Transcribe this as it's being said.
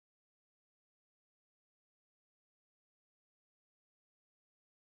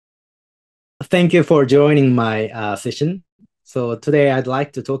Thank you for joining my session. So today I'd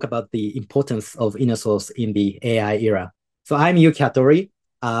like to talk about the importance of InnerSource in the AI era. So I'm Yuki Hattori,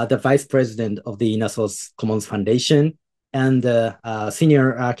 the Vice President of the InnerSource Commons Foundation and the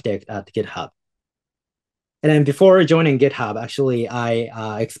Senior Architect at GitHub. And then before joining GitHub, actually,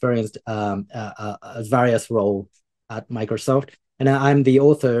 I experienced various roles at Microsoft. And I'm the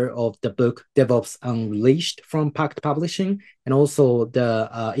author of the book DevOps Unleashed from Pact Publishing. And also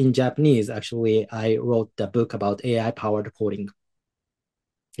in Japanese, actually, I wrote the book about AI-powered coding.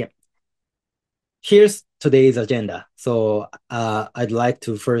 Yep. Here's today's agenda. So I'd like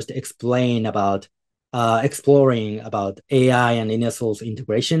to first explain about exploring about AI and InnerSource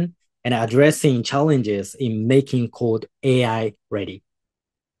integration and addressing challenges in making code AI ready,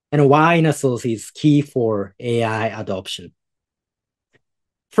 and why InnerSource is key for AI adoption.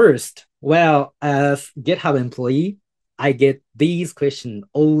 First, well, as GitHub employee, I get these questions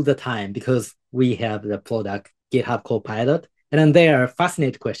all the time because we have the product GitHub Copilot, and then they are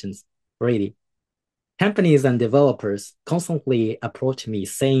fascinating questions, really. Companies and developers constantly approach me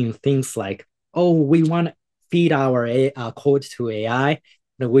saying things like, oh, we want to feed our code to AI,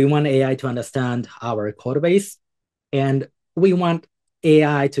 we want AI to understand our code base, and we want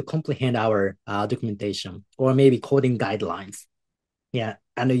AI to comprehend our documentation or maybe coding guidelines. Yeah,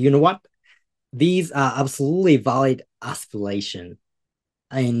 and you know what? These are absolutely valid aspiration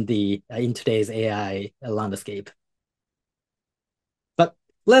in today's AI landscape. But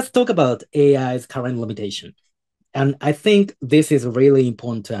let's talk about AI's current limitation. And I think this is really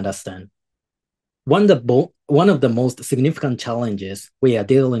important to understand. One of the most significant challenges we are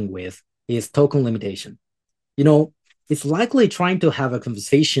dealing with is token limitation. You know, it's likely trying to have a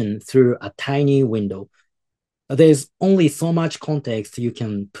conversation through a tiny window. There's only so much context you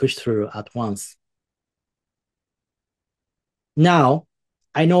can push through at once. Now,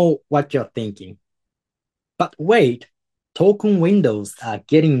 I know what you're thinking, but wait, token windows are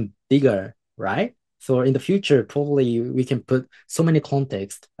getting bigger, right? So in the future, probably we can put so many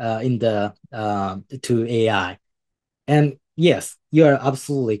context to AI. And yes, you are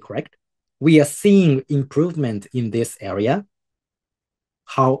absolutely correct. We are seeing improvement in this area.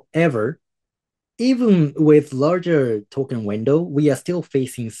 However, even with larger token window, we are still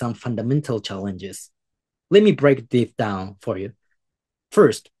facing some fundamental challenges. Let me break this down for you.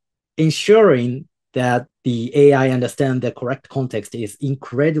 First, ensuring that the AI understands the correct context is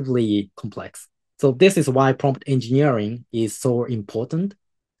incredibly complex. So this is why prompt engineering is so important.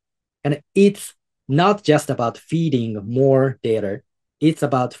 And it's not just about feeding more data, it's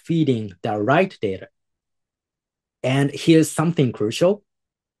about feeding the right data. And here's something crucial.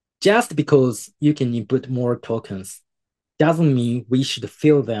 Just because you can input more tokens doesn't mean we should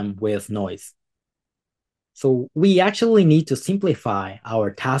fill them with noise. So we actually need to simplify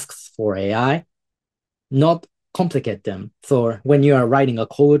our tasks for AI, not complicate them. So when you are writing a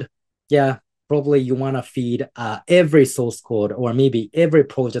code, yeah, probably you want to feed every source code or maybe every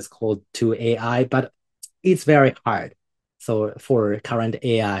project code to AI, but it's very hard. So for current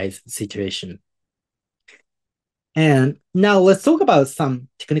AI's situation. And now let's talk about some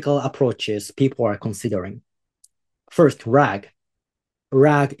technical approaches people are considering. First, RAG.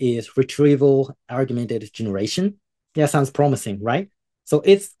 RAG is Retrieval-Augmented Generation. Yeah, sounds promising, right? So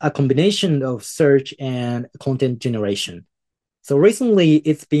it's a combination of search and content generation. So recently,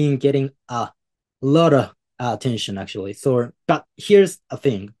 it's been getting a lot of attention, actually. But here's a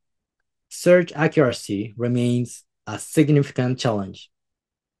thing. Search accuracy remains a significant challenge.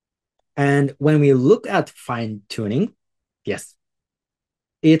 And when we look at fine-tuning, yes,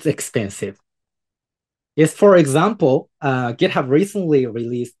 it's expensive. Yes, for example, GitHub recently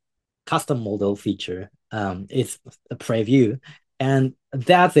released custom model feature. It's a preview, and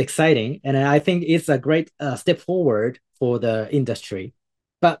that's exciting. And I think it's a great step forward for the industry.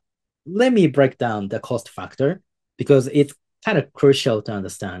 But let me break down the cost factor because it's kind of crucial to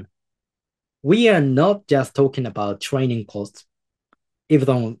understand. We are not just talking about training costs, even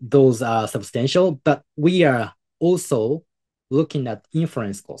though those are substantial, but we are also looking at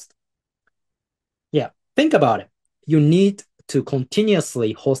inference cost. Yeah, think about it. You need to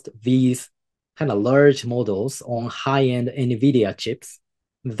continuously host these kind of large models on high-end NVIDIA chips.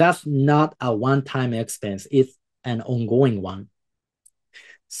 That's not a one-time expense, it's an ongoing one.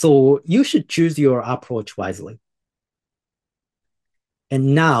 So you should choose your approach wisely.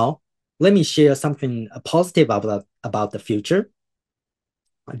 And now, let me share something positive about the future.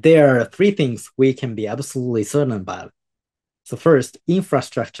 There are three things we can be absolutely certain about. So first,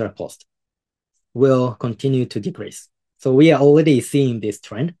 infrastructure cost will continue to decrease. So we are already seeing this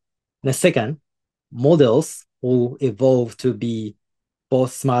trend. The second, models will evolve to be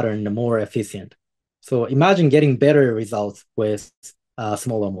both smarter and more efficient. So imagine getting better results with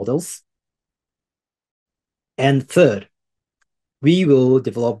smaller models. And third, we will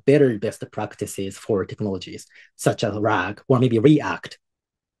develop better best practices for technologies such as RAG or maybe React.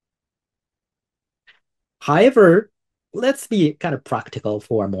 However, let's be kind of practical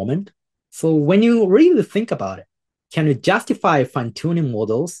for a moment. So when you really think about it, can you justify fine-tuning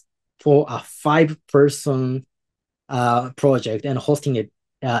models for a 5-person project and hosting it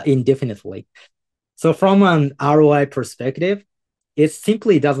indefinitely? So from an ROI perspective, it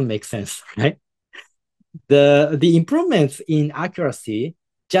simply doesn't make sense, right? The improvements in accuracy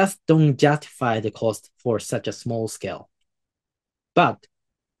just don't justify the cost for such a small scale. But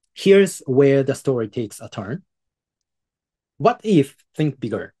here's where the story takes a turn. What if, think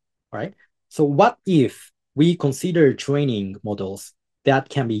bigger, right? So what if we consider training models that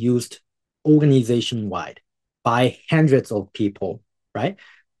can be used organization-wide by hundreds of people, right?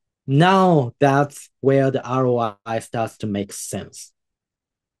 Now that's where the ROI starts to make sense.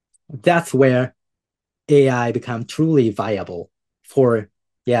 That's where AI become truly viable for,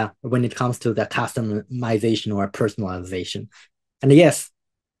 when it comes to the customization or personalization. And yes,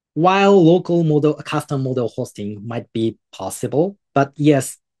 while local model, custom model hosting might be possible, but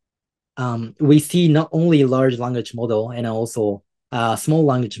yes, we see not only large language model and also small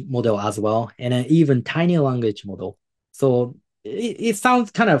language model as well, and an even tiny language model. So it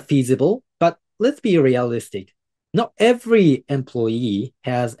sounds kind of feasible, but let's be realistic. Not every employee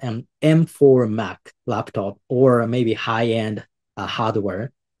has an M4 Mac laptop or maybe high-end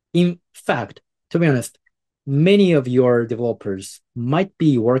hardware. In fact, to be honest, many of your developers might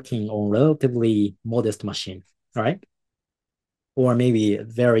be working on relatively modest machines, right? Or maybe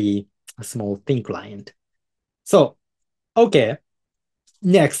very small thin client. So, okay,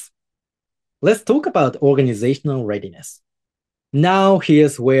 next, let's talk about organizational readiness. Now,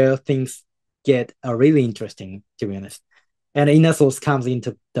 here's where things get really interesting, to be honest. And InnerSource comes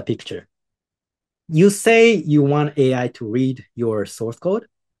into the picture. You say you want AI to read your source code,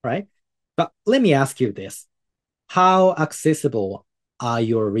 right? But let me ask you this. How accessible are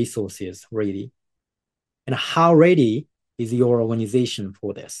your resources really? And how ready is your organization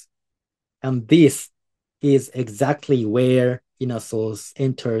for this? And this is exactly where InnerSource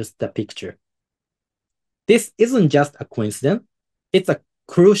enters the picture. This isn't just a coincidence, it's a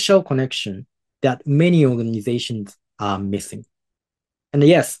crucial connection that many organizations are missing. And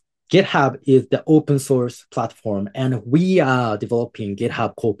yes, GitHub is the open source platform, and we are developing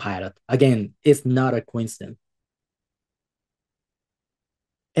GitHub Copilot. Again, it's not a coincidence.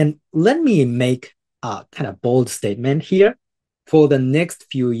 And let me make a kind of bold statement here. For the next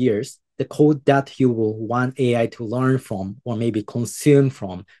few years, the code that you will want AI to learn from or maybe consume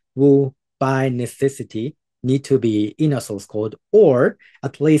from will by necessity need to be inner source code, or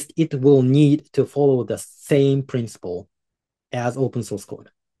at least it will need to follow the same principle as open source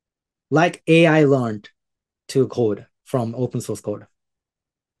code. Like AI learned to code from open source code.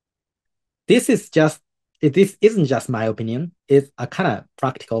 This isn't just my opinion, it's a kind of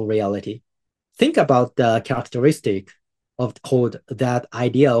practical reality. Think about the characteristic of code that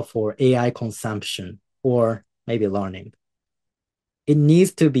ideal for AI consumption or maybe learning. It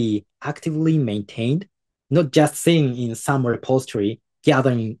needs to be actively maintained, not just sitting in some repository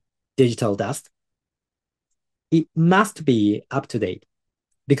gathering digital dust. It must be up to date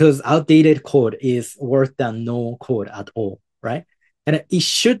because outdated code is worse than no code at all, right? And it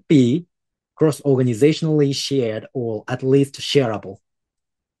should be cross-organizationally shared or at least shareable.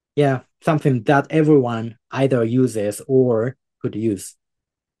 Yeah, something that everyone either uses or could use.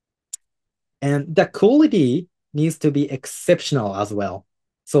 And the quality needs to be exceptional as well.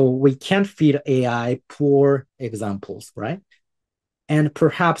 So we can't feed AI poor examples, right? And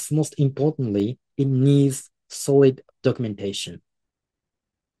perhaps most importantly, it needs solid documentation.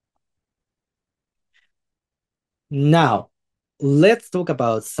 Now, let's talk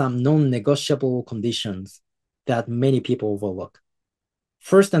about some non-negotiable conditions that many people overlook.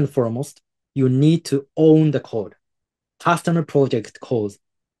 First and foremost, you need to own the code. Customer project code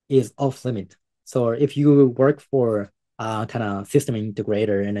is off limit. So if you work for kind of system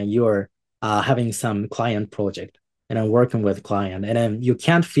integrator and you're having some client project and I'm working with client and then you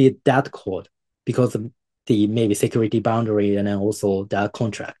can't feed that code because of the maybe security boundary and then also the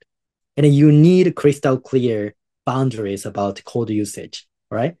contract. And then you need crystal clear boundaries about code usage,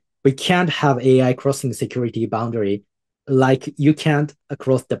 right? We can't have AI crossing security boundary like you can't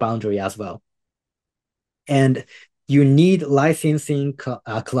cross the boundary as well. And you need licensing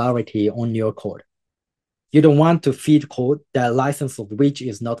clarity on your code. You don't want to feed code the license of which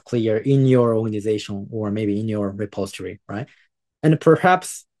is not clear in your organization or maybe in your repository, right? And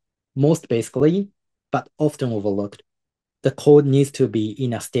perhaps most basically, but often overlooked, the code needs to be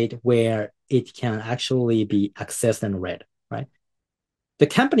in a state where it can actually be accessed and read, right? The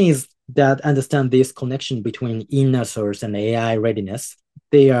companies that understand this connection between inner source and AI readiness,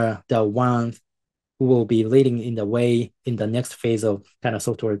 they are the ones who will be leading in the way in the next phase of kind of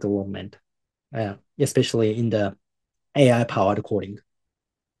software development, especially in the AI-powered coding.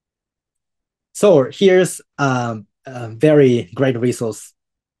 So here's a very great resource,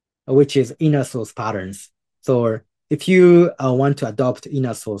 which is inner source patterns. So if you want to adopt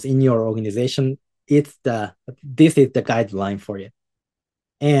inner source in your organization, this is the guideline for you.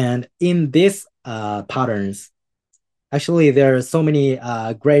 And in this patterns, actually, there are so many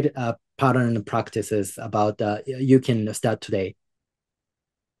great pattern practices about you can start today.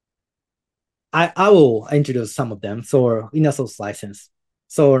 I will introduce some of them. So inner source license.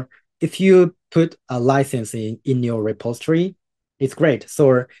 So if you put a license in your repository, it's great.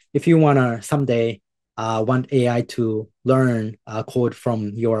 So if you wanna someday want AI to learn code from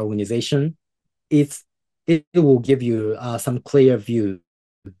your organization, it will give you some clear view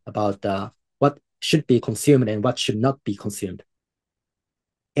about what should be consumed and what should not be consumed.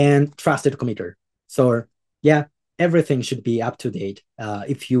 And trusted committer. So yeah, everything should be up to date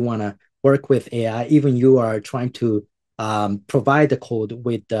if you want to work with AI, even you are trying to provide the code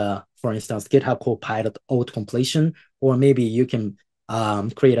with, for instance, GitHub Copilot auto completion, or maybe you can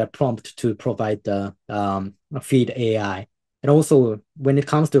create a prompt to provide the feed AI. And also, when it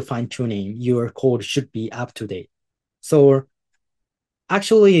comes to fine tuning, your code should be up to date. So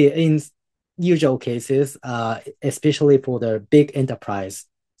actually, in usual cases, especially for the big enterprise,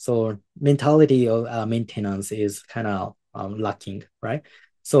 so mentality of maintenance is kind of lacking, right?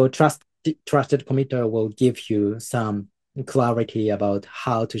 So trusted committer will give you some clarity about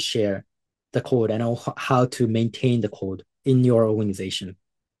how to share the code and how to maintain the code in your organization.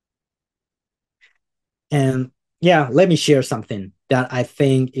 And yeah, let me share something that I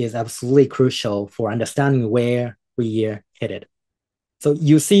think is absolutely crucial for understanding where we're headed. So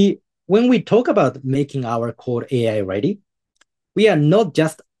you see, when we talk about making our code AI ready, we are not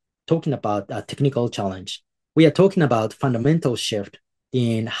just talking about a technical challenge. We are talking about fundamental shift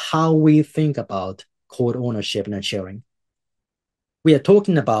in how we think about code ownership and sharing. We are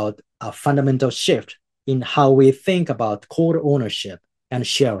talking about a fundamental shift in how we think about code ownership and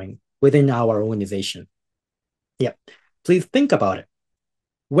sharing within our organization. Yeah, please think about it.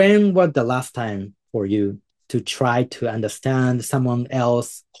 When was the last time for you to try to understand someone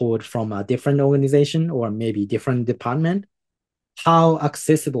else code from a different organization or maybe different department? How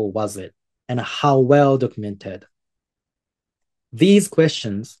accessible was it and how well documented? These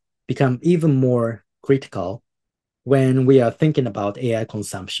questions become even more critical when we are thinking about AI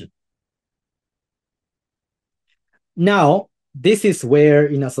consumption. Now, this is where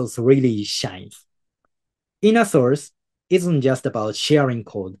InnerSource really shines. InnerSource isn't just about sharing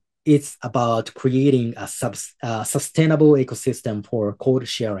code. It's about creating a sustainable ecosystem for code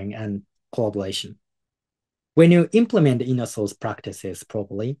sharing and collaboration. When you implement InnerSource practices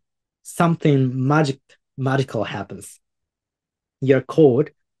properly, something magical happens. Your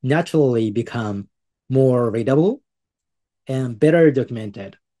code naturally become more readable and better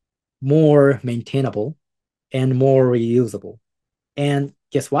documented, more maintainable, and more reusable. And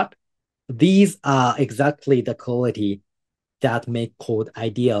guess what? These are exactly the quality that make code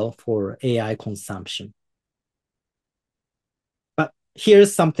ideal for AI consumption. But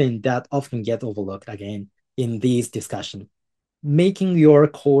here's something that often gets overlooked again in these discussions. Making your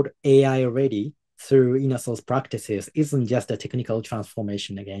code AI ready through InnerSource practices isn't just a technical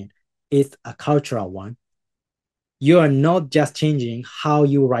transformation again, it's a cultural one. You are not just changing how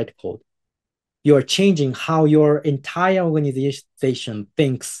you write code, you're changing how your entire organization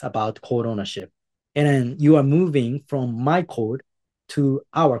thinks about code ownership. And then you are moving from my code to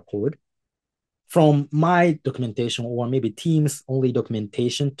our code, from my documentation or maybe teams only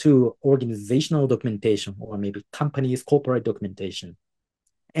documentation to organizational documentation or maybe companies corporate documentation.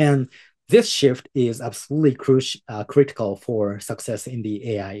 And this shift is absolutely critical for success in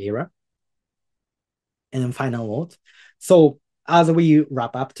the AI era. And final note. So as we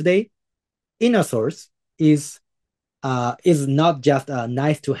wrap up today, InnerSource is not just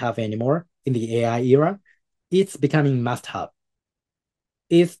nice to have anymore in the AI era. It's becoming must have.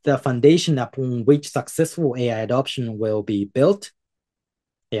 It's the foundation upon which successful AI adoption will be built.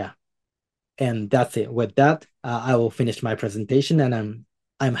 Yeah, and that's it. With that, I will finish my presentation, and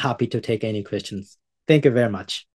I'm happy to take any questions. Thank you very much.